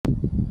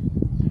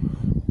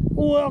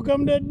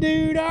Welcome to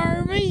Dude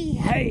RV.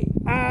 Hey,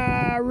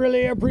 I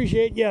really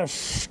appreciate you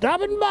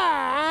stopping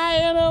by,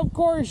 and of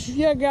course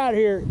you got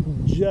here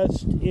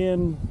just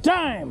in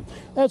time.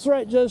 That's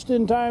right, just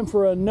in time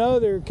for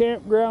another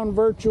campground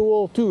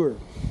virtual tour.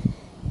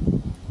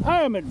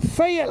 I am at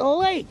Fayett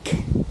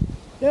Lake,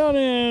 down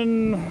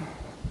in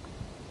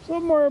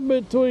somewhere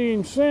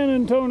between San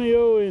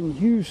Antonio and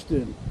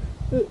Houston.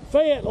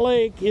 Fayett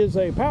Lake is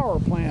a power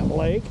plant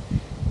lake,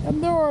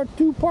 and there are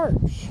two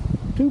parks,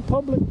 two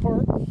public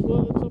parks.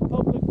 So it's a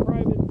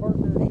public-private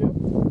partnership.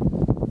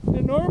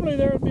 And normally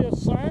there would be a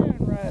sign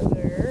right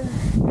there,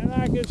 and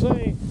I could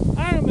say,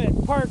 I'm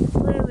at Park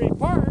Prairie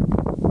Park.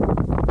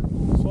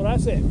 That's what I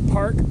said,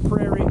 Park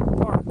Prairie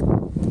Park.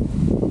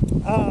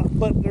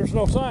 But there's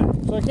no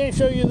sign, so I can't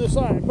show you the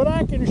sign. But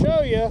I can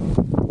show you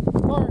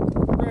Park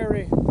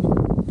Prairie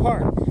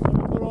Park. Let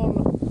me put on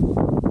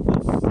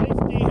the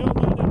safety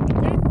helmet and the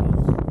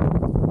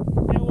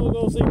cameras, and we'll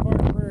go see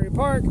Park Prairie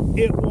Park.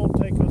 It won't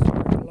take us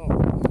very long.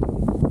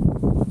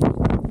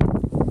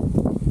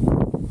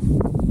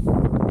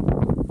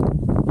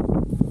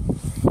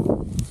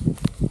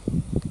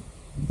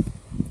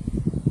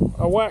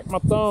 I whacked my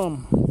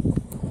thumb.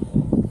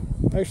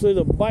 Actually,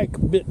 the bike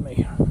bit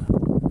me.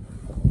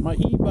 My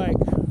e-bike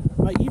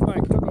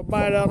took a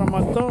bite out of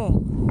my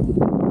thumb.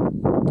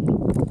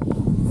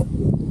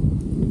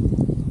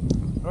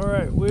 All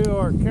right, we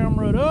are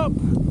cameraed up.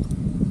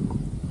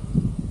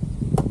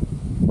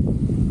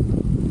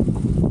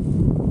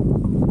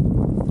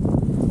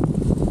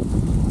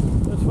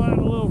 Let's find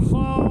a little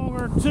song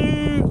or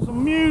two,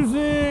 some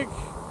music,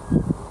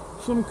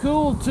 some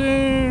cool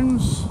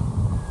tunes,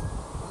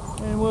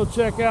 and we'll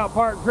check out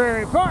Park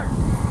Prairie Park.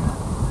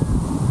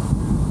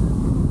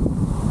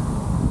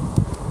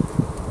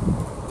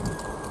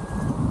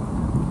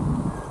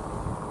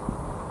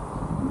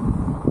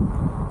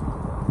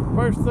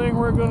 First thing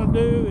we're going to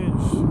do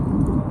is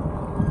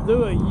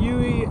do a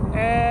UE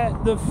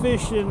at the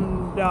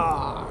fishing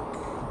dock.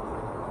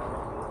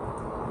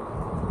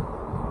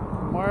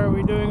 Why are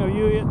we doing a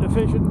UE at the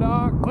fishing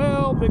dock?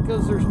 Well,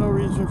 because there's no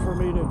reason for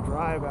me to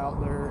drive out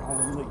there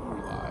on the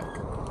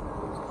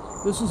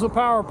e-bike. This is a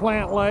power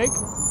plant lake,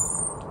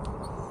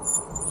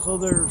 so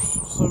there's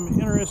some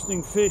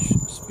interesting fish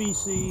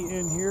species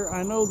in here.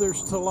 I know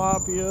there's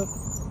tilapia.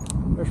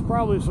 There's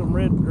probably some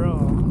red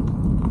drum.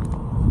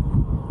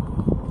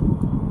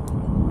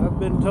 I've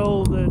been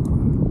told that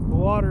the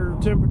water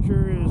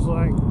temperature is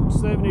like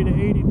 70 to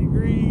 80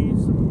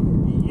 degrees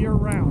year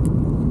round.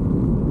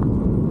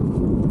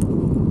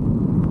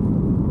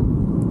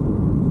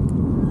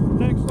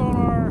 Next on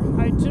our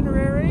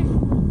itinerary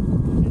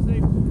is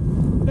a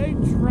day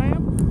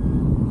tramp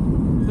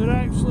that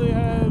actually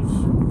has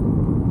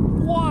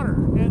water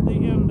at the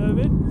end of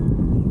it,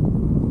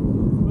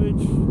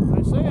 which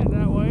I say it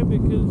that way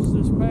because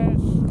the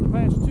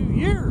past 2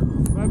 years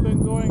I've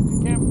been going to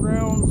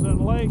campgrounds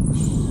and lakes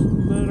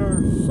that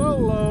are so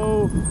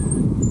low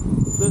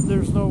that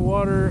there's no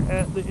water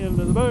at the end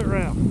of the boat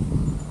ramp. There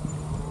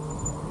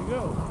you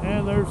go.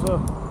 And there's a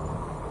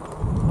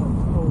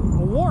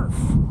wharf.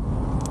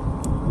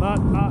 Not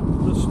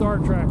the Star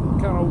Trek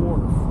kind of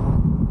wharf.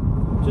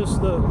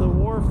 Just the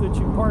wharf that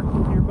you park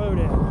your boat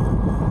at.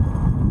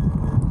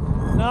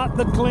 Not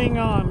the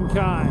Klingon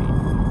kind.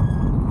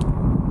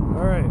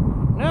 Alright.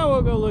 Now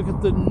we'll go look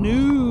at the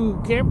new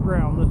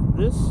campground.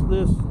 This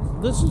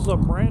is a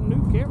brand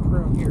new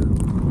campground here.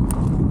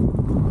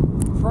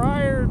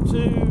 Prior to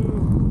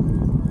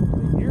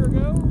a year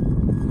ago,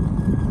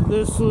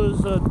 this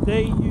was a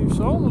day use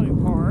only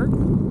park.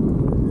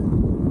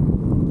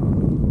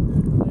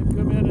 They've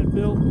come in and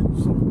built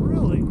some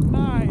really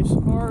nice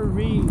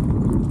RV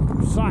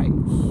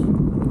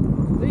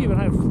sites. They even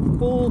have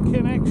full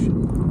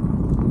connection.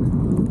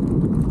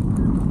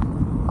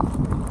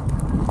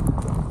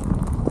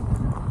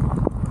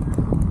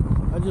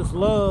 I just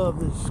love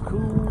this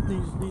cool,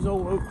 these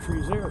old oak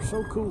trees. They are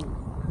so cool.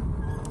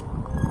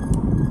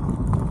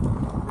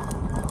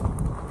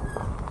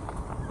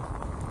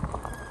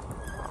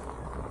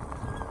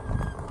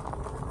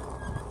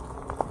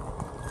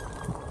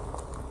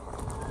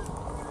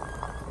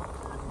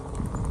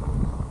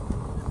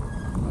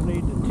 I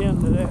need to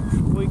tend to that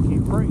squeaky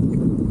brake.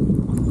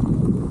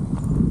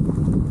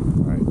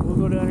 All right, we'll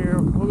go down here.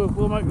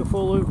 We'll make the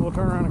full loop. We'll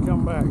turn around and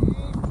come back.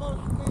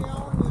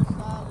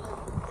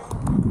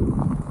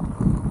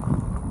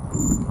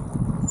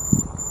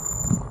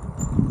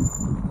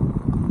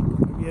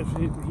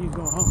 He's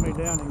going to hunt me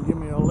down and give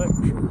me a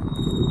lecture.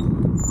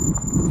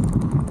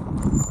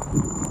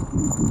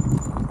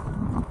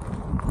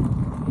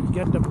 He's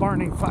got the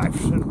Barney Fife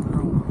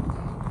syndrome.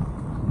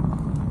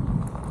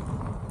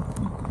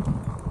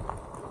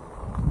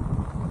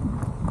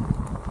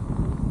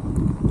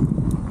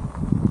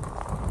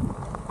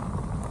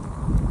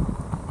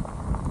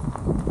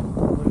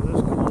 Look at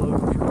this cool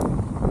oak tree.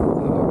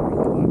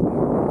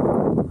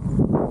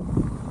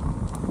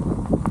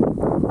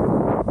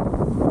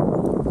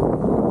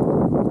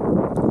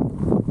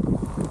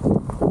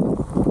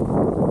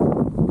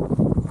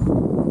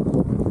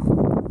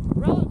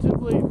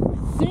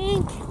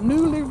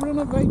 I really like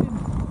renovated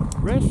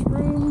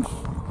restrooms.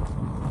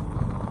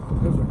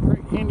 There's a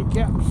great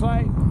handicap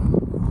site.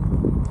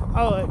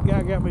 Oh, that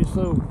guy got me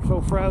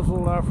so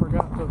frazzled I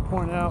forgot to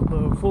point out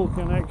the full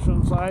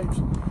connection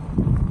sites.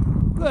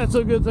 That's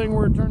a good thing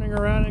we're turning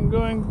around and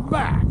going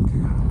back.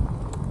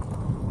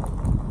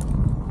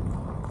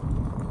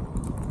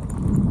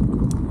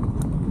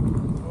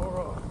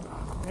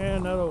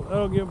 And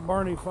that'll give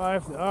Barney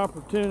Fife the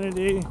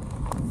opportunity.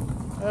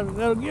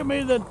 That'll give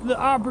me the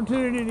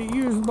opportunity to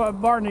use my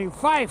Barney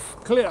Fife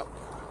clip.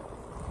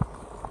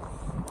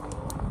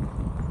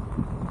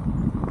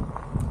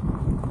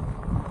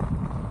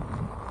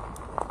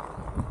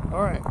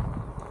 All right.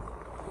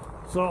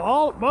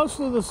 So most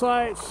of the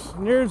sites,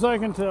 near as I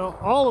can tell,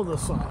 all of the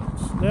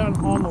sites down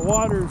on the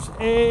water's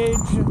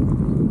edge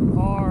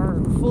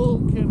are full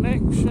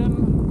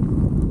connection.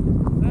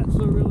 That's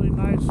a really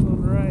nice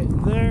one right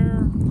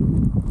there.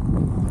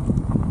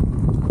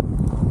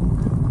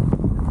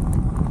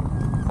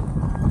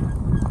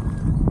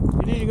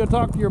 You need to go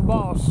talk to your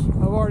boss.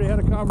 I've already had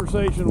a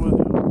conversation with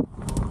him.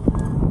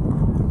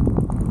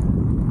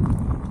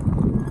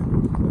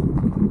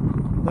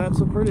 That's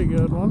a pretty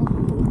good one.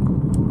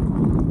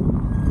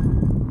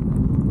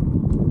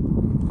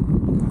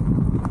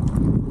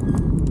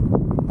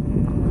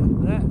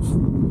 And that's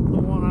the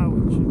one I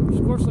would choose.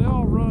 Of course, they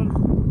all run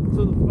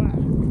to the back.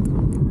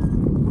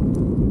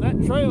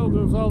 That trail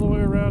goes all the way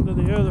around to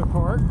the other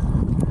park,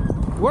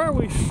 where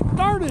we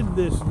started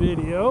this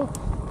video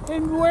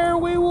and where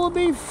we will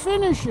be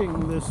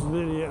finishing this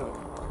video.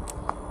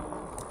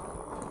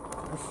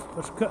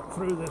 Let's cut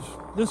through this.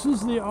 This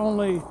is the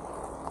only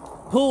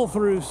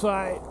pull-through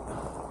site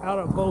out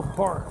of both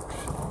parks.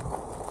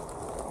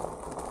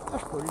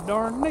 That's pretty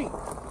darn neat.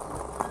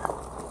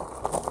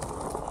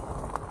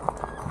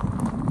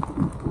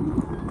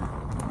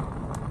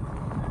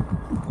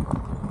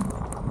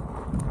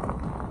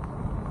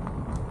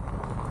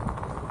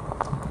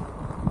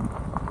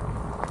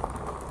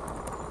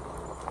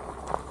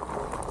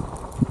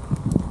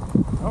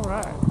 All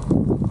right.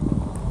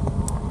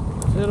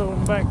 Let's head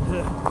on back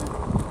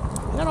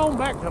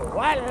to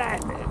White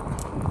Lightning.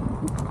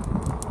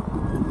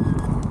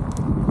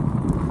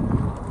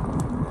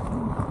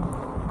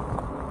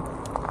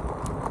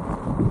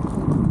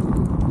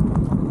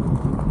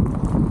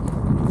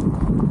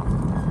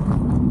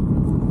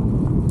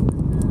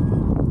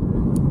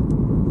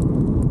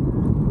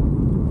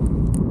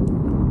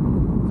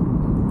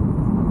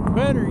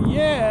 Better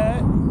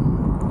yet,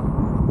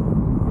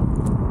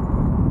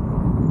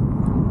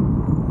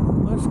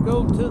 let's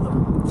go to the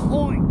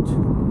point.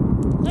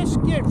 Let's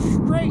get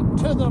straight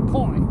to the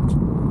point.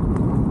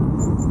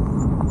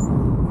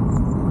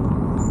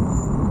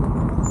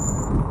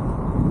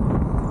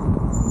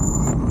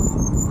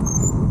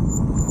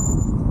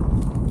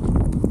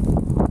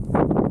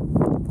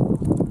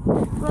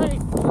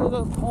 Straight to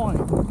the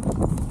point.